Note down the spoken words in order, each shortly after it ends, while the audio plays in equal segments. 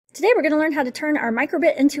Today we're going to learn how to turn our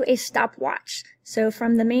microbit into a stopwatch. So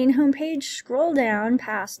from the main homepage, scroll down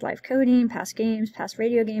past live coding, past games, past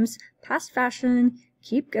radio games, past fashion,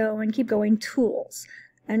 keep going, tools.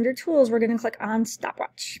 Under tools, we're going to click on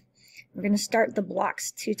stopwatch. We're going to start the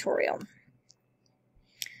blocks tutorial.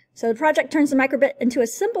 So the project turns the microbit into a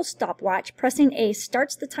simple stopwatch. Pressing A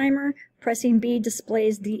starts the timer, pressing B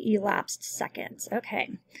displays the elapsed seconds. Okay.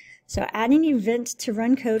 So add an event to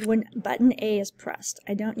run code when button A is pressed.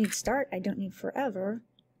 I don't need start, I don't need forever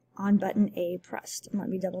on button A pressed. And let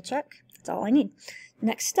me double check. That's all I need.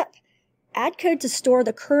 Next step. Add code to store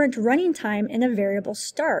the current running time in a variable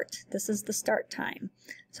start. This is the start time.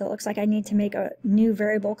 So it looks like I need to make a new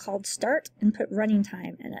variable called start and put running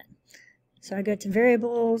time in it. So I go to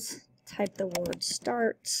variables, type the word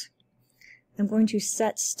start. I'm going to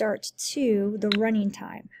set start to the running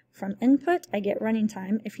time. From input, I get running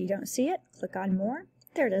time. If you don't see it, click on more.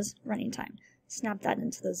 There it is, running time. Snap that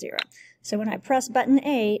into the 0. So when I press button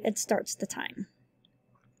A, it starts the time.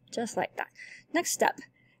 Just like that. Next step,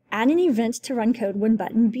 add an event to run code when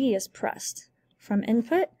button B is pressed. From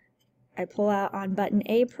input, I pull out on button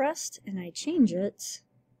A pressed, and I change it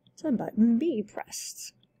to button B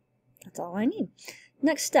pressed. That's all I need.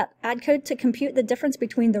 Next step, add code to compute the difference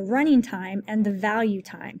between the running time and the value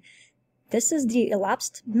time. This is the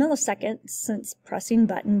elapsed millisecond since pressing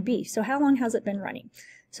button B. So how long has it been running?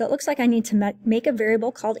 So it looks like I need to make a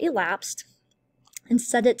variable called elapsed and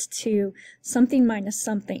set it to something minus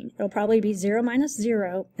something. It'll probably be 0 minus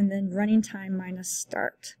 0 and then running time minus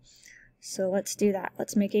start. So let's do that.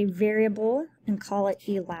 Let's make a variable and call it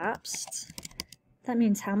elapsed. That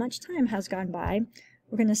means how much time has gone by.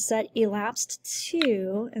 We're going to set elapsed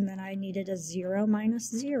to, and then I needed a 0 minus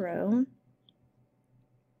 0.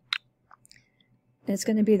 It's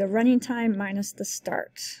going to be the running time minus the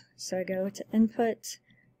start. So I go to input,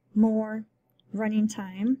 more, running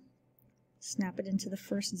time, snap it into the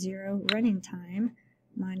first 0, running time,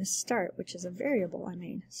 minus start, which is a variable I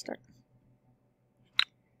made, start.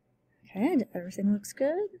 Okay, everything looks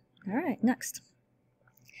good. All right, next.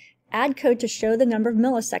 Add code to show the number of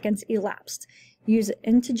milliseconds elapsed. Use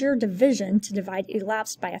integer division to divide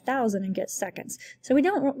elapsed by 1,000 and get seconds. So we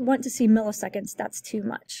don't want to see milliseconds, that's too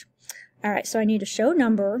much. All right, so I need to show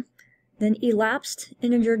number, then elapsed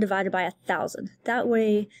integer divided by 1,000. That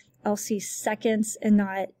way I'll see seconds and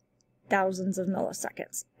not thousands of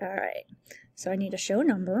milliseconds. All right, so I need to show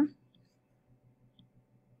number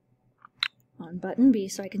on button B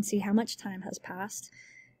so I can see how much time has passed.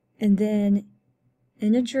 And then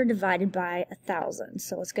integer divided by 1,000.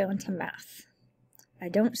 So let's go into math. I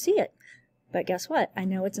don't see it, but guess what? I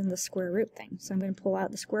know it's in the square root thing. So I'm going to pull out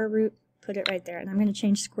the square root, put it right there, and I'm going to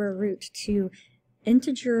change square root to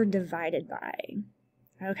integer divided by.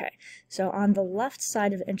 Okay, so on the left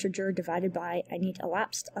side of integer divided by, I need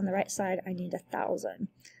elapsed. On the right side, I need 1,000.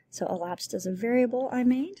 So elapsed is a variable I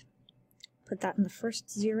made. Put that in the first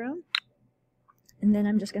 0. And then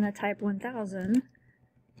I'm just going to type 1,000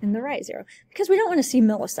 in the right 0. Because we don't want to see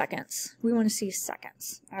milliseconds. We want to see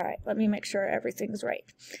seconds. All right, let me make sure everything's right.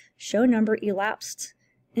 Show number elapsed,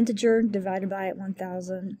 integer divided by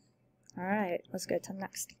 1,000. All right, let's go to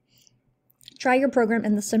next. Try your program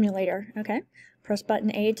in the simulator, okay? Press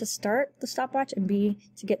button A to start the stopwatch and B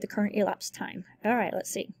to get the current elapsed time. All right, let's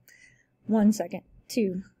see. 1 second,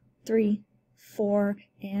 2, 3, 4,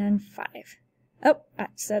 and 5. Oh, I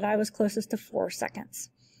said I was closest to 4 seconds.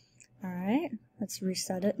 All right, let's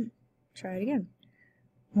reset it. Try it again.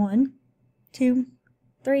 1, 2,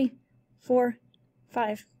 3, 4,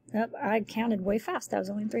 5. Oh, I counted way fast. That was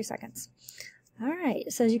only 3 seconds. All right,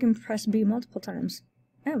 it says you can press B multiple times.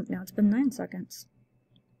 Oh, now it's been 9 seconds.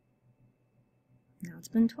 Now it's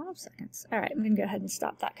been 12 seconds. All right, I'm going to go ahead and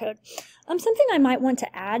stop that code. Something I might want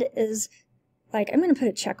to add is, like, I'm going to put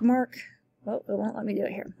a check mark. Oh, it won't let me do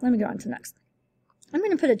it here. Let me go on to next. I'm going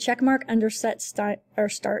to put a check mark under set start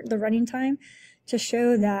the running time to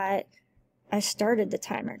show that I started the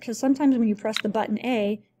timer. Because sometimes when you press the button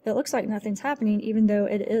A, it looks like nothing's happening even though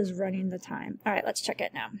it is running the time. All right, let's check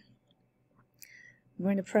it now. I'm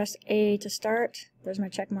going to press A to start. There's my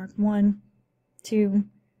check mark. 1, 2,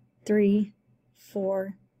 3,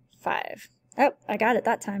 4, 5. Oh, I got it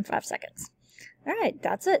that time, 5 seconds. All right,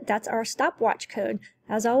 that's it. That's our stopwatch code.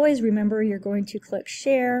 As always, remember you're going to click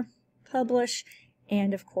share, publish,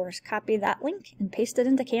 and of course, copy that link and paste it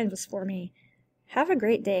into Canvas for me. Have a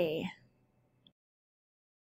great day.